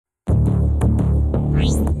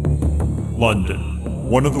London,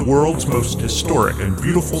 one of the world's most historic and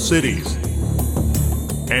beautiful cities,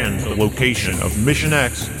 and the location of Mission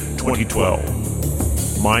X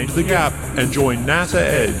 2012. Mind the gap and join NASA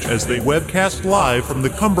Edge as they webcast live from the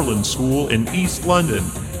Cumberland School in East London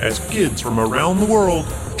as kids from around the world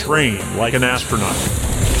train like an astronaut.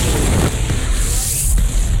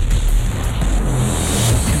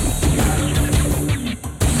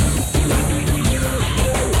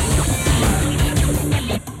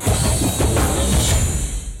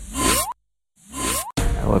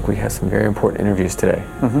 Look, we have some very important interviews today,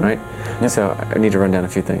 right? Yep. So I need to run down a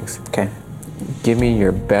few things. Okay. Give me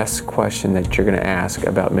your best question that you're going to ask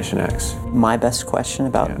about Mission X. My best question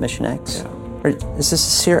about Mission X? Yeah. Or is this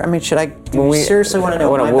serious? I mean, do we seriously want to know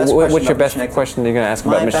what's your best question you're going to ask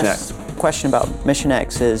about Mission X? My best question about Mission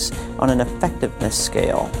X is on an effectiveness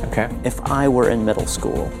scale. Okay. If I were in middle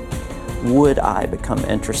school, would I become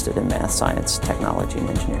interested in math, science, technology, and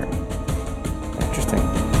engineering? Interesting.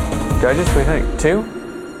 Judges, what do you think? 2?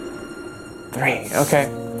 3. Okay.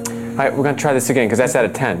 All right, we're going to try this again because that's out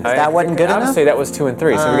of 10. That wasn't good enough? Obviously, that was 2 and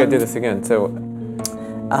 3, so we're going to do this again. So,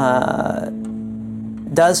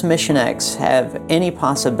 does Mission X have any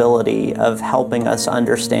possibility of helping us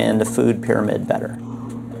understand the food pyramid better?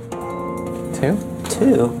 2?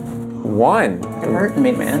 2. 1. You're hurting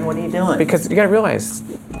me, man. What are you doing? Because you got to realize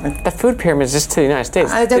the food pyramid is just to the United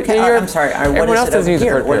States. Okay, I'm sorry. Everyone else doesn't use the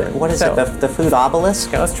food pyramid. What is it? The food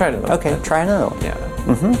obelisk? Yeah, let's try it. Okay, try another. Yeah.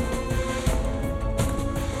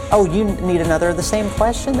 Oh, you need another of the same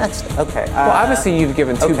question? That's okay. Well, obviously you've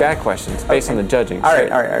given 2 bad questions based on the judging. All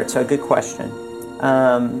right. So a good question.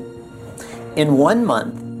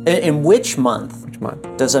 In which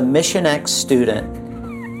month does a Mission X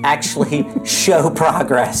student actually show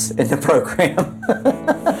progress in the program?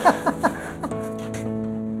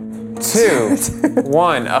 2,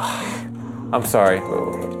 1. I'm sorry.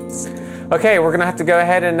 Okay, we're gonna have to go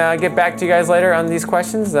ahead and get back to you guys later on these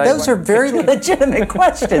questions. Those are very legitimate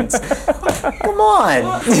questions. Come on.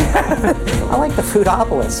 I like the food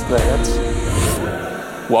obelisk, though.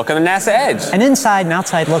 Welcome to NASA Edge. An inside and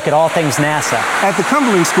outside look at all things NASA. At the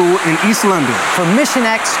Cumberland School in East London. For Mission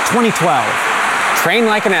X 2012. Train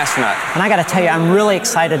like an astronaut. And I gotta tell you, I'm really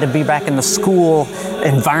excited to be back in the school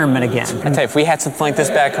environment again. I tell you, if we had something like this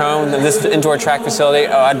back home, this indoor track facility,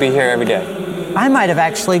 I'd be here every day. I might have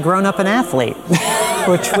actually grown up an athlete,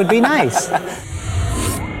 which would be nice.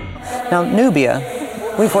 Now, Nubia,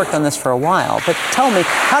 we've worked on this for a while, but tell me,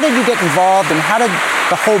 how did you get involved and how did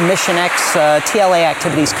the whole Mission X TLA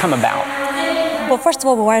activities come about? Well, first of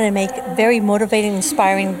all, we wanted to make very motivating,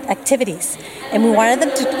 inspiring activities, and we wanted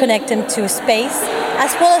them to connect them to space,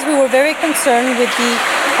 as well as we were very concerned with the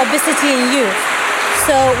obesity in youth.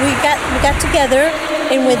 So we got together,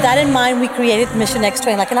 and with that in mind, we created Mission X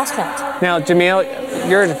Train Like an Astronaut. Now, Jamil,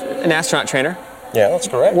 you're an astronaut trainer. Yeah, that's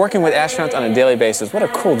correct. Working with astronauts on a daily basis, what a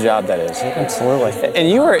cool job that is. Absolutely. And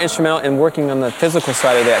you were instrumental in working on the physical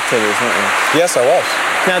side of the activities, weren't you? Yes, I was.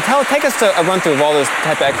 Now, take us to a run through of all those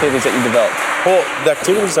type of activities that you developed. Well, the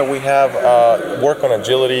activities that we have work on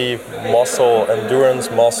agility, muscle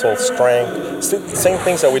endurance, muscle strength, same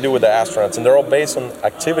things that we do with the astronauts, and they're all based on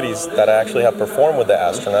activities that I actually have performed with the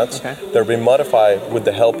astronauts. Okay. They're being modified with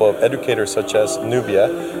the help of educators such as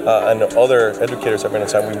Nubia and other educators at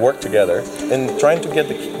Renaissance. We work together in trying to get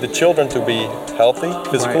the children to be healthy,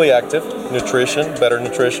 physically active, better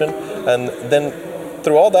nutrition, and then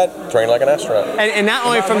through all that, train like an astronaut. And not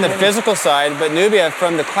only from the physical side, but Nubia,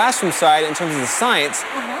 from the classroom side, in terms of the science,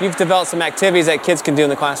 you've developed some activities that kids can do in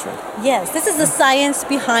the classroom. Yes, this is the science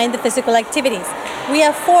behind the physical activities. We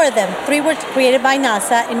have 4 of them. 3 were created by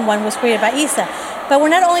NASA and 1 was created by ESA. But we're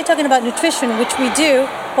not only talking about nutrition, which we do,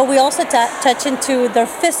 but we also touch into their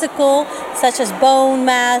physical, such as bone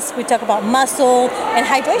mass, we talk about muscle and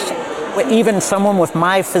hydration. Even someone with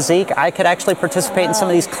my physique, I could actually participate in some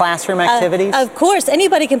of these classroom activities? Of course,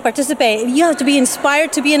 anybody can participate. You have to be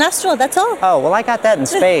inspired to be an astronaut, that's all. Oh, well, I got that in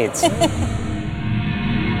spades.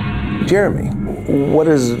 Jeremy, what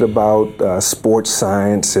is it about sports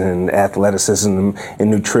science and athleticism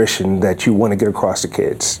and nutrition that you want to get across to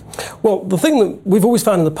kids? Well, the thing that we've always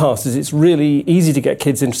found in the past is it's really easy to get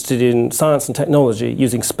kids interested in science and technology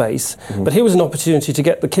using space. But here was an opportunity to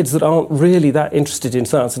get the kids that aren't really that interested in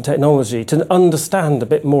science and technology to understand a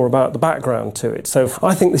bit more about the background to it. So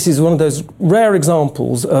I think this is one of those rare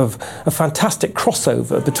examples of a fantastic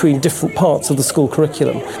crossover between different parts of the school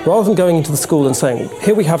curriculum. Rather than going into the school and saying,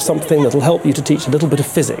 here we have something that will help you to teach a little bit of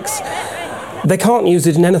physics, they can't use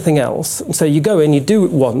it in anything else. So you go in, you do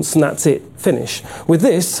it once, and that's it finish. With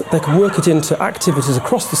this, they can work it into activities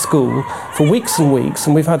across the school for weeks and weeks,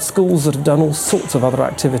 and we've had schools that have done all sorts of other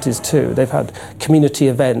activities too. They've had community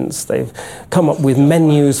events, they've come up with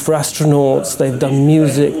menus for astronauts, they've done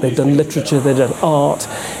music, they've done literature, they've done art.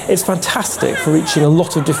 It's fantastic for reaching a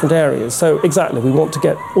lot of different areas. So exactly, we want to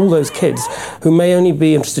get all those kids who may only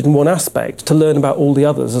be interested in one aspect to learn about all the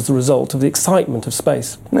others as a result of the excitement of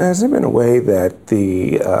space. Now, has there been a way that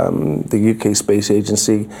the UK Space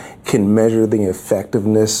Agency can measure the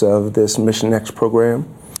effectiveness of this Mission X program?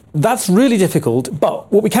 That's really difficult,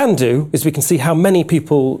 but what we can do is we can see how many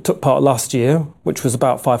people took part last year, which was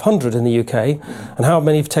about 500 in the UK, and how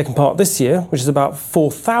many have taken part this year, which is about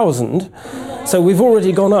 4,000. So we've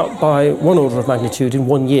already gone up by one order of magnitude in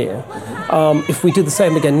 1 year. If we do the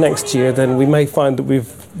same again next year, then we may find that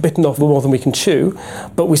we've bitten off more than we can chew,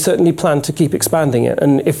 but we certainly plan to keep expanding it.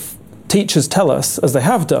 And if teachers tell us, as they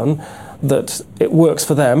have done, that it works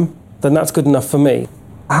for them, then that's good enough for me.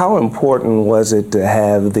 How important was it to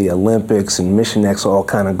have the Olympics and Mission X all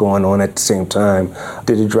kind of going on at the same time?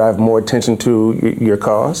 Did it drive more attention to your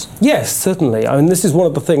cause? Yes, certainly. I mean, this is one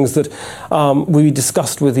of the things that we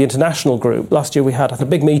discussed with the international group. Last year we had a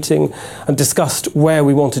big meeting and discussed where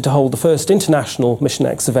we wanted to hold the first international Mission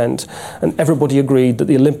X event, and everybody agreed that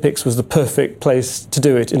the Olympics was the perfect place to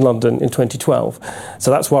do it in London in 2012. So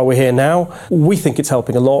that's why we're here now. We think it's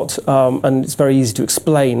helping a lot, and it's very easy to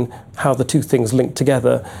explain how the two things link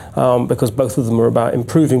together, because both of them are about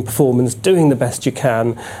improving performance, doing the best you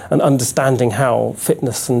can, and understanding how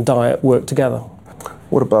fitness and diet work together.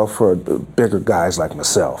 What about for bigger guys like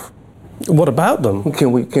myself? What about them?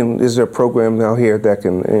 Is there a program now here that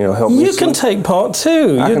can help me? You can take part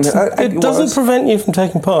too. It doesn't prevent you from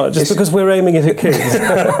taking part just because we're aiming it at kids.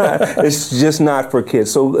 It's just not for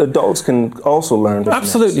kids, so adults can also learn.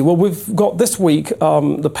 Absolutely. Well, we've got this week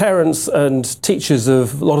the parents and teachers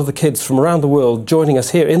of a lot of the kids from around the world joining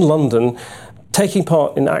us here in London, taking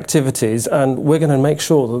part in activities, and we're going to make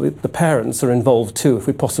sure that the parents are involved too if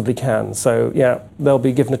we possibly can. So yeah, they'll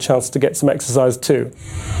be given a chance to get some exercise too.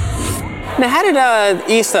 Now, how did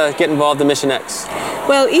ESA get involved in Mission X?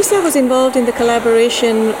 Well, ESA was involved in the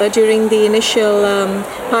collaboration during the initial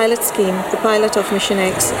pilot scheme, the pilot of Mission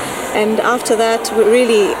X. And after that,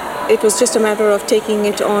 really, it was just a matter of taking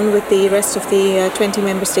it on with the rest of the 20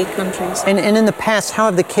 member state countries. And in the past, how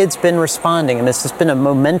have the kids been responding? And has this been a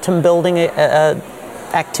momentum-building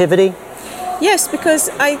activity? Yes, because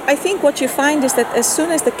I think what you find is that as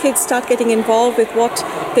soon as the kids start getting involved with what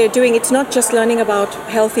they're doing, it's not just learning about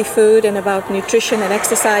healthy food and about nutrition and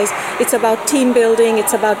exercise. It's about team building,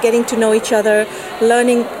 it's about getting to know each other,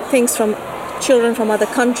 learning things from children from other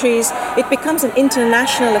countries. It becomes an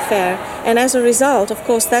international affair, and as a result, of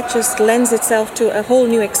course, that just lends itself to a whole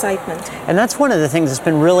new excitement. And that's one of the things that's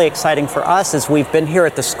been really exciting for us as we've been here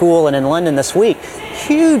at the school and in London this week.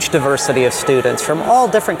 Huge diversity of students from all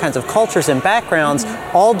different kinds of cultures and backgrounds,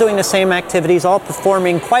 all doing the same activities, all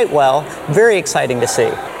performing quite well. Very exciting to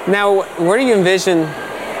see. Now, where do you envision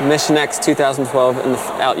Mission X 2012 in the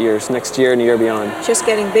out years, next year and the year beyond? Just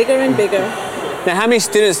getting bigger and bigger. Now, how many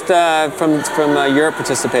students from Europe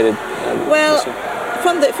participated? Well,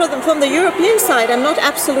 from the European side, I'm not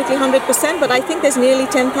absolutely 100%, but I think there's nearly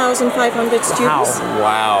 10,500 students.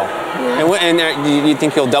 Wow. Yeah. And do you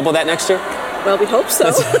think you'll double that next year? Well, we hope so.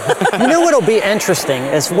 You know what'll be interesting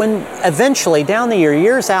is when eventually, down the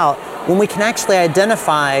years out, when we can actually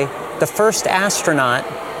identify the first astronaut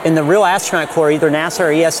in the real astronaut corps, either NASA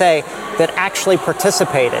or ESA, that actually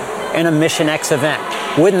participated in a Mission X event.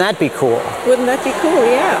 Wouldn't that be cool? Wouldn't that be cool,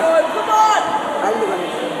 yeah.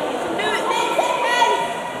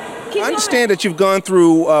 I understand that you've gone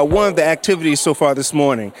through one of the activities so far this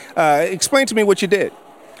morning. Explain to me what you did.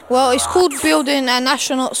 Well, it's called building an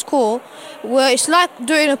astronaut's core, where it's like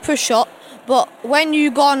doing a push-up, but when you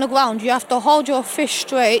go on the ground, you have to hold your fish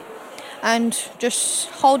straight and just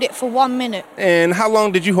hold it for 1 minute. And how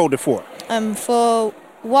long did you hold it for? For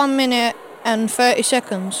 1 minute and 30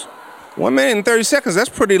 seconds. 1 minute and 30 seconds, that's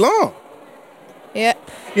pretty long. Yep.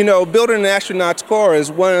 You know, building an astronaut's core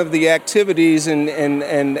is one of the activities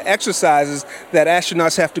and exercises that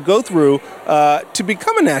astronauts have to go through to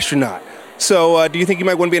become an astronaut. So do you think you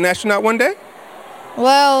might want to be an astronaut one day?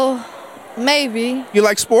 Well, maybe. You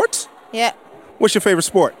like sports? Yep. What's your favorite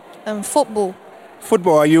sport? Football.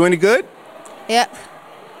 Football, are you any good? Yep.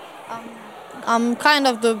 I'm kind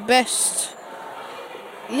of the best.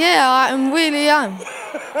 Yeah, I really am.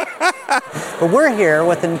 But we're here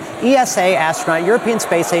with an ESA astronaut, European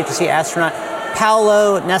Space Agency astronaut,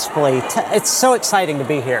 Paolo Nespoli. It's so exciting to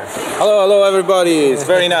be here. Hello everybody. It's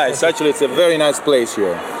very nice. Actually, it's a very nice place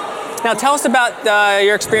here. Now tell us about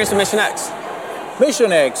your experience with Mission X.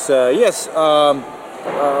 Mission X, yes.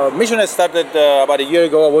 Mission X started about a year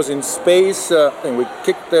ago. I was in space, and we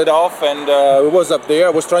kicked it off, and it was up there.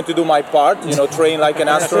 I was trying to do my part, train like an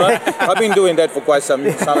astronaut. I've been doing that for quite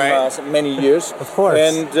many years. Of course.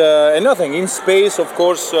 And nothing in space, of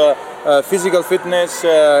course. Physical fitness,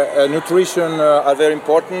 nutrition are very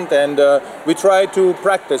important, and we try to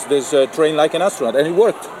practice this train like an astronaut, and it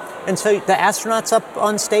worked. And so the astronauts up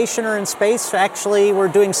on station or in space actually were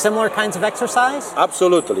doing similar kinds of exercise?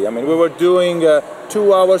 Absolutely. I mean, we were doing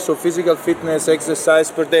 2 hours of physical fitness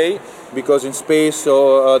exercise per day, because in space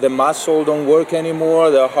the muscle don't work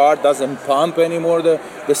anymore, the heart doesn't pump anymore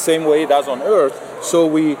the same way it does on Earth. So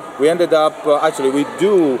we ended up, actually we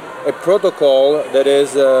do a protocol that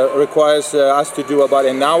requires us to do about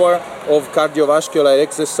an hour of cardiovascular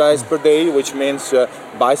exercise per day, which means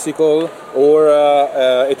bicycle or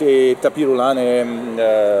tapis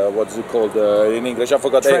roulant, what's it called in English? I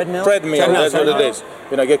forgot. Treadmill? Treadmill, that's what it is.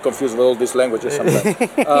 I get confused with all these languages sometimes.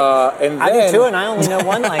 I do too, and I only know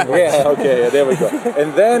one language. Yeah, okay, there we go.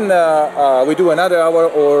 And then we do another hour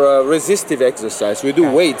or resistive exercise. We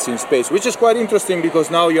do weights in space, which is quite interesting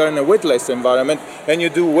because now you're in a weightless environment and you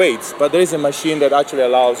do weights, but there is a machine that actually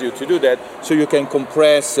allows you to do that, so you can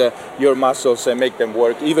compress your muscles and make them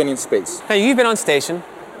work even in space. Now, you've been on station,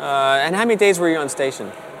 and how many days were you on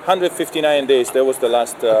station? 159 days. That was the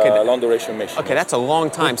last long duration mission. Okay, that's a long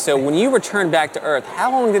time. So when you returned back to Earth,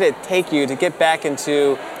 how long did it take you to get back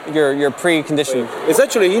into your pre-conditioning? It's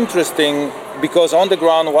actually interesting because on the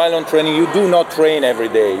ground, while on training, you do not train every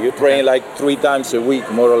day. You train like 3 times a week,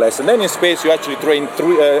 more or less. And then in space, you actually train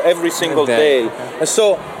every single day. And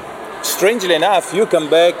so, strangely enough, you come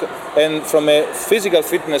back, and from a physical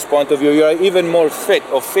fitness point of view, you are even more fit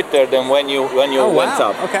or fitter than when you went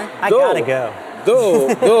up. Okay, I gotta go.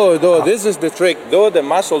 Though, this is the trick. Though the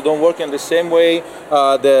muscle don't work in the same way,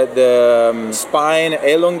 the spine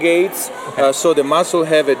elongates, so the muscle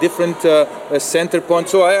have a different center point.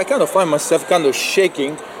 So I kind of find myself kind of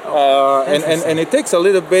shaking, and it takes a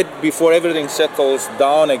little bit before everything settles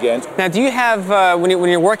down again. Now, do you have, when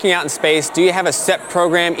you're working out in space, do you have a set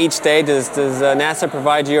program each day? Does NASA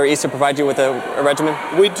provide you or ESA provide you with a regimen?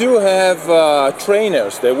 We do have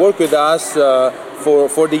trainers. They work with us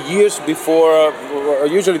for the years before.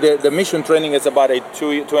 Usually the mission training is about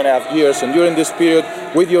 2.5 years, and during this period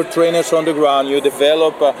with your trainers on the ground you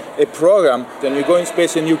develop a program, then you go in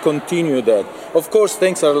space and you continue that. Of course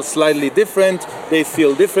things are slightly different, they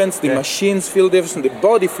feel different, the machines feel different, the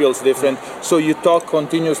body feels different, so you talk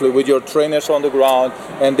continuously with your trainers on the ground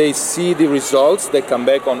and they see the results, they come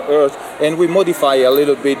back on Earth, and we modify a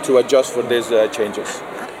little bit to adjust for these changes.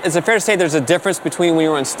 Is it fair to say there's a difference between when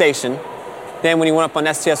you were on station then when you went up on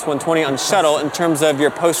STS-120 on shuttle in terms of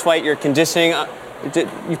your post-flight, your conditioning?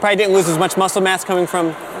 You probably didn't lose as much muscle mass coming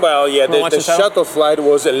from. Well, yeah, the shuttle flight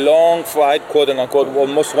was a long flight, quote unquote,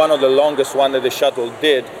 almost one of the longest one that the shuttle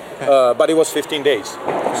did, but it was 15 days.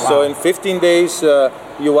 Wow. So in 15 days,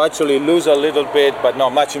 you actually lose a little bit, but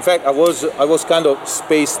not much. In fact, I was kind of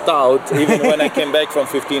spaced out. Even when I came back from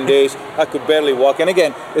 15 days, I could barely walk. And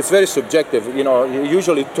again, it's very subjective.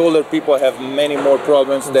 Usually taller people have many more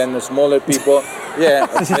problems than smaller people. Yeah,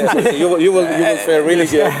 you will fare really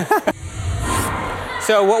good.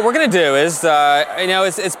 So what we're going to do is,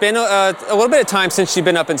 it's been a little bit of time since you've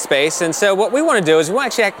been up in space, and so what we want to do is we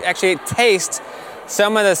want to actually taste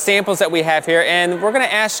some of the samples that we have here, and we're going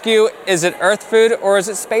to ask you, is it Earth food or is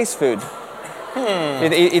it space food?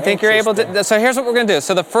 You think you're able to? So here's what we're going to do.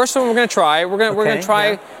 So the first one we're going to try, we're going to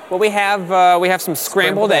try what we have. We have some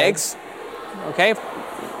scrambled eggs. Okay.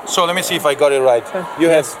 So let me see if I got it right. You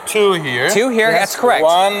have 2 here. 2 here, that's correct.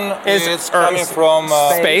 One is coming from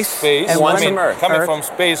space, and one's from Earth. Coming from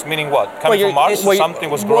space, meaning what? Coming from Mars? Something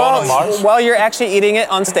was grown on Mars? Well, you're actually eating it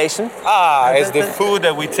on station. It's the food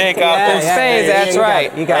that we take out of space. That's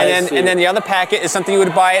right. You got it. And then the other packet is something you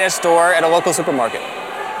would buy at a store at a local supermarket.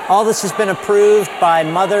 All this has been approved by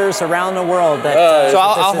mothers around the world. So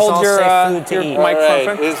I'll hold your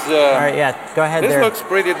microphone. All right, yeah, go ahead. This looks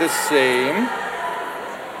pretty the same.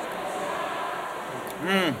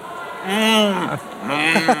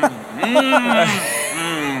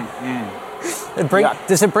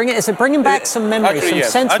 Is it bringing back some memory,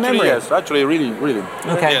 sense memory? Yes, actually, really.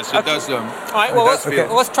 Okay. Yes, it does. All right, well,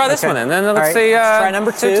 let's try this one, and then let's see. Let's try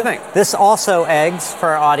number 2. What you think? This also eggs for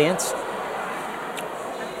our audience.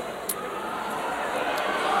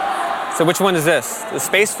 So which one is this? The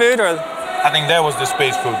space food or? I think that was the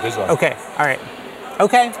space food. This one. Okay. All right.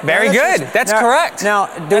 Okay. Very good. That's correct. Now,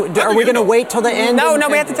 are we going to wait till the end? No,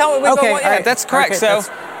 we have to tell it. Okay. Yeah, that's correct. Okay,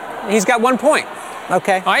 he's got 1 point.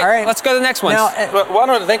 Okay. All right. Let's go to the next one. Now, But one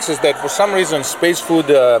of the things is that for some reason space food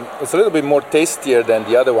is a little bit more tastier than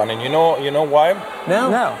the other one, and you know why?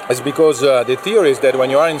 No. It's because the theory is that when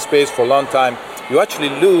you are in space for a long time, you actually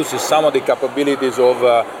lose some of the capabilities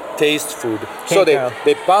of taste food. So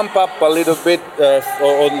they pump up a little bit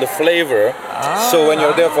on the flavor. So when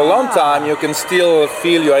you're there for a long time, you can still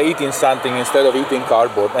feel you are eating something instead of eating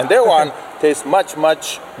cardboard. And that one tastes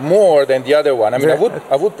much more than the other one. I mean,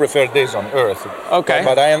 I would prefer this on Earth. Okay.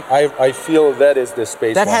 But I feel that is the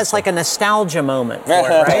space that one. has like a nostalgia moment for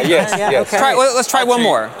it, right? Yes. Okay. Let's try one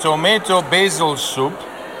more. Tomato basil soup.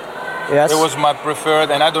 Yes. It was my preferred,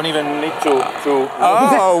 and I don't even need to.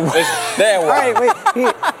 Oh. It's that one. All right, wait.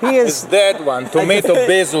 He It's is that one. Tomato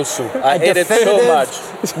basil soup. I ate it so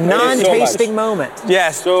much. non-tasting moment.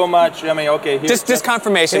 Yes. So much. I mean, okay. Just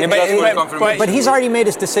confirmation. But he's already made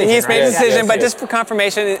his decision. He's made right? a decision, but Yes. just for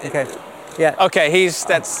confirmation. Okay. Yeah. Okay,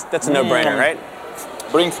 that's a no-brainer, right?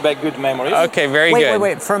 Brings back good memories. Okay, very good.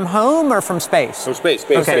 Wait. From home or from space? From space.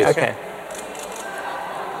 Okay.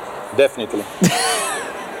 Definitely.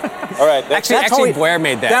 All right. Actually, Blair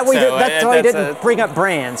made that. That's why he that's didn't bring up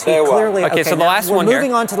brands. He There one. clearly. Okay, so the last we're one here.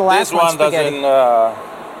 moving on to the last This one spaghetti.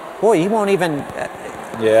 doesn't. Boy, he won't even.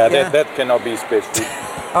 Yeah, that cannot be space food.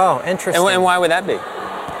 Oh, interesting. And why would that be?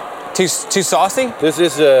 Too saucy? This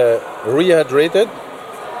is rehydrated.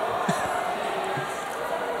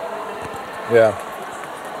 Yeah.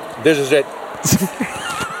 This is it.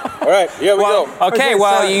 All right, here we go. Okay,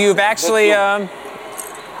 well, you've actually.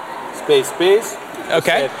 Space.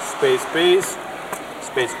 Okay. Space.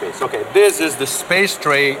 Okay, this is the space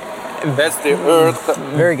tray. That's the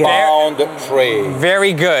Earth-bound tray.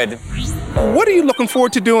 Very good. What are you looking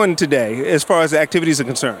forward to doing today as far as the activities are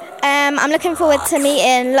concerned? I'm looking forward to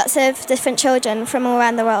meeting lots of different children from all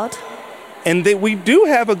around the world. And we do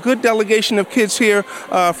have a good delegation of kids here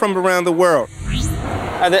from around the world.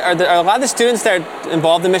 Are a lot of the students that are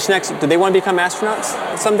involved in Mission X, do they want to become astronauts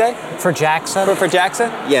someday? For JAXA? For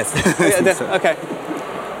JAXA? Yes. Okay.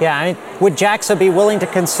 Yeah, I mean, would JAXA be willing to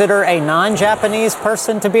consider a non-Japanese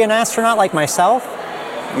person to be an astronaut like myself?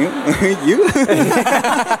 You?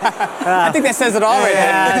 I think that says it all right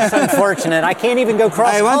Yeah, it's unfortunate. I can't even go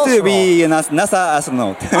cross-cultural. I want to be a NASA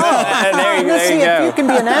astronaut. There you Let's see, go. if you can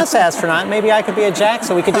be a NASA astronaut, maybe I could be a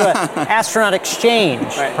JAXA. We could do an astronaut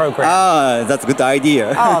exchange program. Ah, that's a good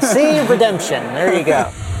idea. Oh, see? Redemption. There you go.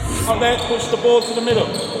 Out there, push the ball to the middle.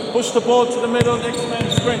 Push the ball to the middle, next man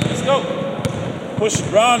sprint. Let's go. Push,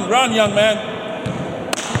 run, young man.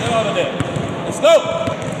 Get out of there. Let's go.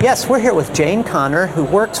 Yes, we're here with Jane Connor, who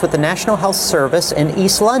works with the National Health Service in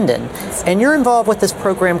East London. And you're involved with this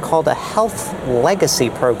program called a Health Legacy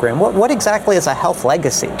Program. What exactly is a Health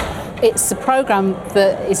Legacy? It's a program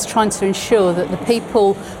that is trying to ensure that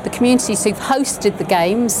the communities who've hosted the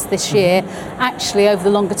Games this year actually over the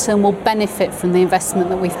longer term will benefit from the investment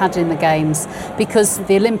that we've had in the Games. Because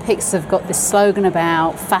the Olympics have got this slogan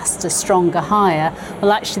about faster, stronger, higher.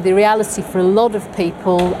 Well, actually the reality for a lot of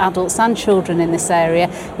people, adults and children in this area,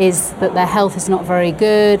 is that their health is not very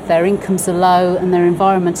good, their incomes are low and their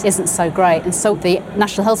environment isn't so great. And so the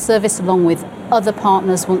National Health Service, along with other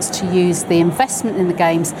partners, wants to use the investment in the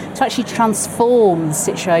Games to actually transform the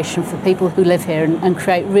situation for people who live here and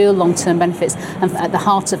create real long-term benefits. And at the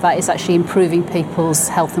heart of that is actually improving people's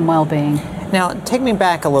health and well-being. Now, take me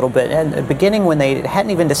back a little bit. At the beginning, when they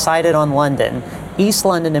hadn't even decided on London, East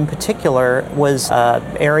London in particular was an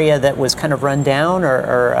area that was kind of run down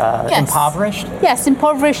or Yes. impoverished? Yes,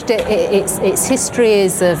 impoverished. Its history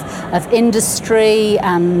is of industry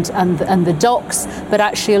and the docks, but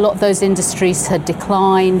actually a lot of those industries had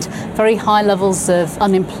declined, very high levels of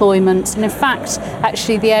unemployment. And in fact,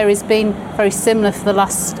 actually the area's been very similar for the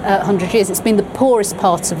last 100 years. It's been the poorest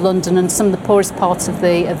part of London and some of the poorest parts of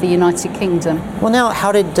the United Kingdom. Well, now,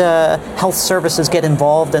 how did health services get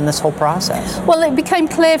involved in this whole process? Well, it became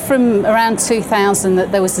clear from around 2000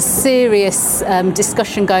 that there was a serious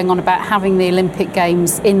discussion going on about having the Olympic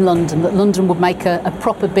Games in London, that London would make a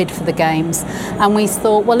proper bid for the Games. And we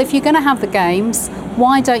thought, well, if you're going to have the Games,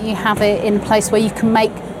 why don't you have it in a place where you can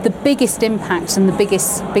make the biggest impact and the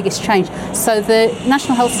biggest change? So the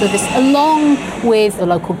National Health Service, along with the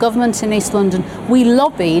local government in East London, we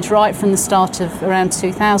lobbied right from the start of around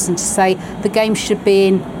 2000 to say the Games should be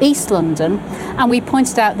in East London, and we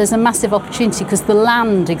pointed out there's a massive opportunity because the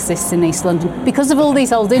land exists in East London because of all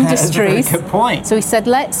these old industries. That's a very good point. So we said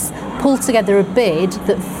let's pull together a bid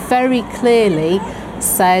that very clearly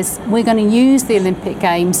says we're going to use the Olympic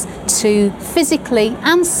Games to physically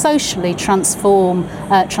and socially transform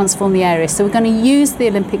the area. So we're going to use the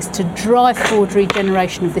Olympics to drive forward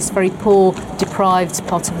regeneration of this very poor, deprived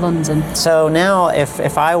part of London. So now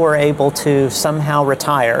if I were able to somehow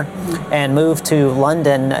retire and move to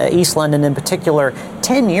London, East London in particular,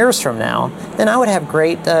 10 years from now, then I would have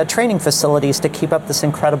great training facilities to keep up this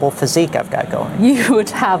incredible physique I've got going. You would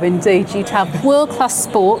have indeed. You'd have world-class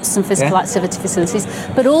sports and physical activity facilities,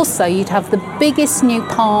 but also you'd have the biggest new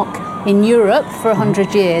park in Europe for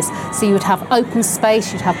 100 years. So you would have open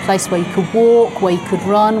space, you'd have a place where you could walk, where you could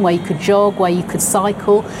run, where you could jog, where you could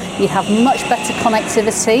cycle. You'd have much better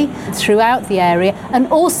connectivity throughout the area, and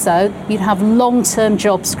also you'd have long-term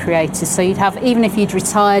jobs created. So you'd have, even if you'd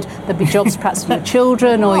retired, there'd be jobs perhaps for your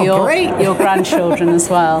children or your grandchildren as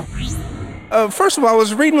well. First of all, I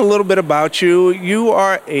was reading a little bit about you. You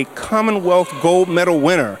are a Commonwealth gold medal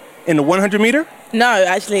winner in the 100 meter? No,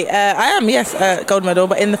 actually, I am, yes, gold medal,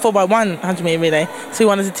 but in the 4x1 100 meter relay. So we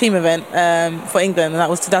won as a team event for England, and that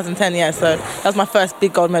was 2010, yeah. So that was my first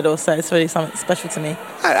big gold medal, so it's really something special to me.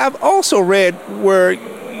 I've also read where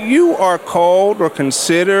you are called or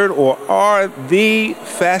considered or are the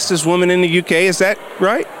fastest woman in the UK. Is that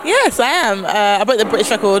right? Yes, I am. I broke the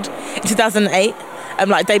British record in 2008.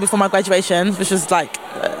 Like day before my graduation, which was like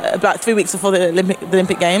about 3 weeks before the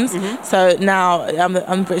Olympic Games. So now I'm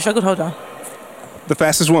the British record holder. The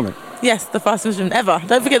fastest woman? Yes, the fastest woman ever.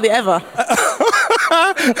 Don't forget the ever.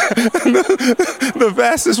 The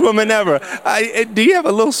fastest woman ever. Do you have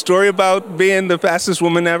a little story about being the fastest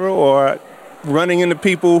woman ever, or running into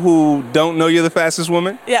people who don't know you're the fastest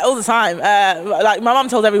woman? Yeah, all the time. Like my mum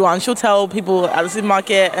tells everyone. She'll tell people at the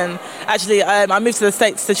supermarket. And actually, I moved to the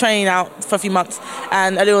States to train out for a few months.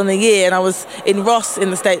 And earlier in the year, and I was in Ross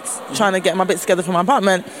in the States trying to get my bits together for my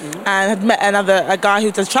apartment, and had met a guy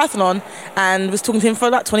who does triathlon, and was talking to him for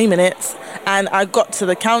about 20 minutes. And I got to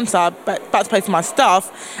the counter, about to pay for my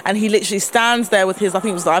stuff, and he literally stands there with his, I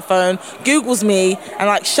think it was the iPhone, Googles me, and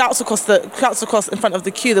like shouts across in front of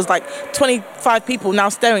the queue. There's like 25 people now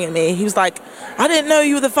staring at me. He was like, "I didn't know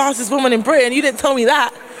you were the fastest woman in Britain. You didn't tell me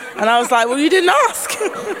that." And I was like, "Well, you didn't ask."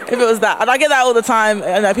 If it was that. And I get that all the time.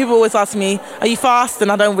 And people always ask me, "Are you fast?"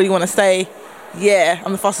 And I don't really want to say, "Yeah,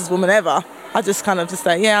 I'm the fastest woman ever." I just kind of just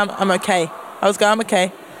say, "Yeah, I'm okay." I was going, "I'm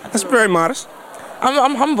okay." That's very modest.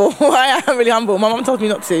 I'm humble. I am really humble. My mum told me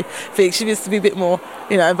not to think. She needs to be a bit more,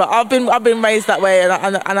 but I've been raised that way,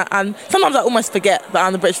 and sometimes I almost forget that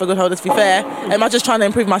I'm the British record holder, to be fair. And I'm just trying to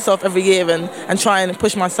improve myself every year and try and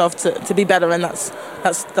push myself to be better, and that's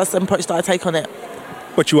the approach that I take on it.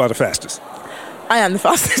 But you are the fastest. I am the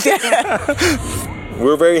fastest, yeah.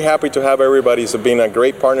 We're very happy to have everybody. It's been a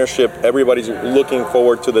great partnership. Everybody's looking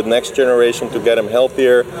forward to the next generation to get them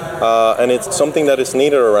healthier. And it's something that is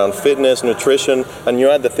needed around fitness, nutrition, and you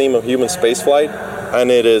had the theme of human spaceflight, and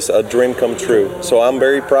it is a dream come true. So I'm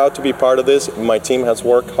very proud to be part of this. My team has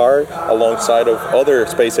worked hard alongside of other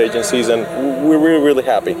space agencies, and we're really, really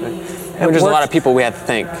happy. And there's a lot of people we have to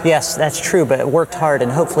thank. Yes, that's true, but it worked hard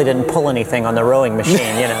and hopefully didn't pull anything on the rowing machine.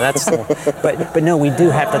 That's. But no, we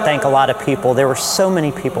do have to thank a lot of people. There were so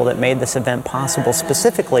many people that made this event possible,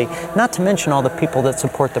 specifically, not to mention all the people that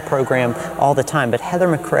support the program all the time, but Heather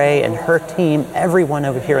McRae and her team, everyone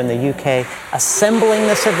over here in the UK, assembling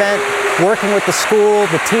this event, working with the school,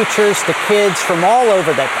 the teachers, the kids from all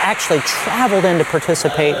over that actually traveled in to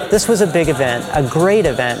participate. This was a big event, a great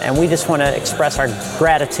event, and we just want to express our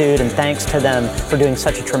gratitude and thanks to them for doing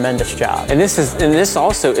such a tremendous job. And this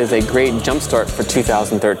also is a great jumpstart for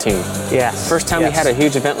 2013. Yes. First time we had a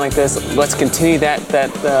huge event like this. Let's continue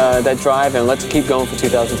that drive, and let's keep going for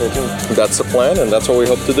 2013. That's the plan, and that's what we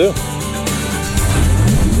hope to do.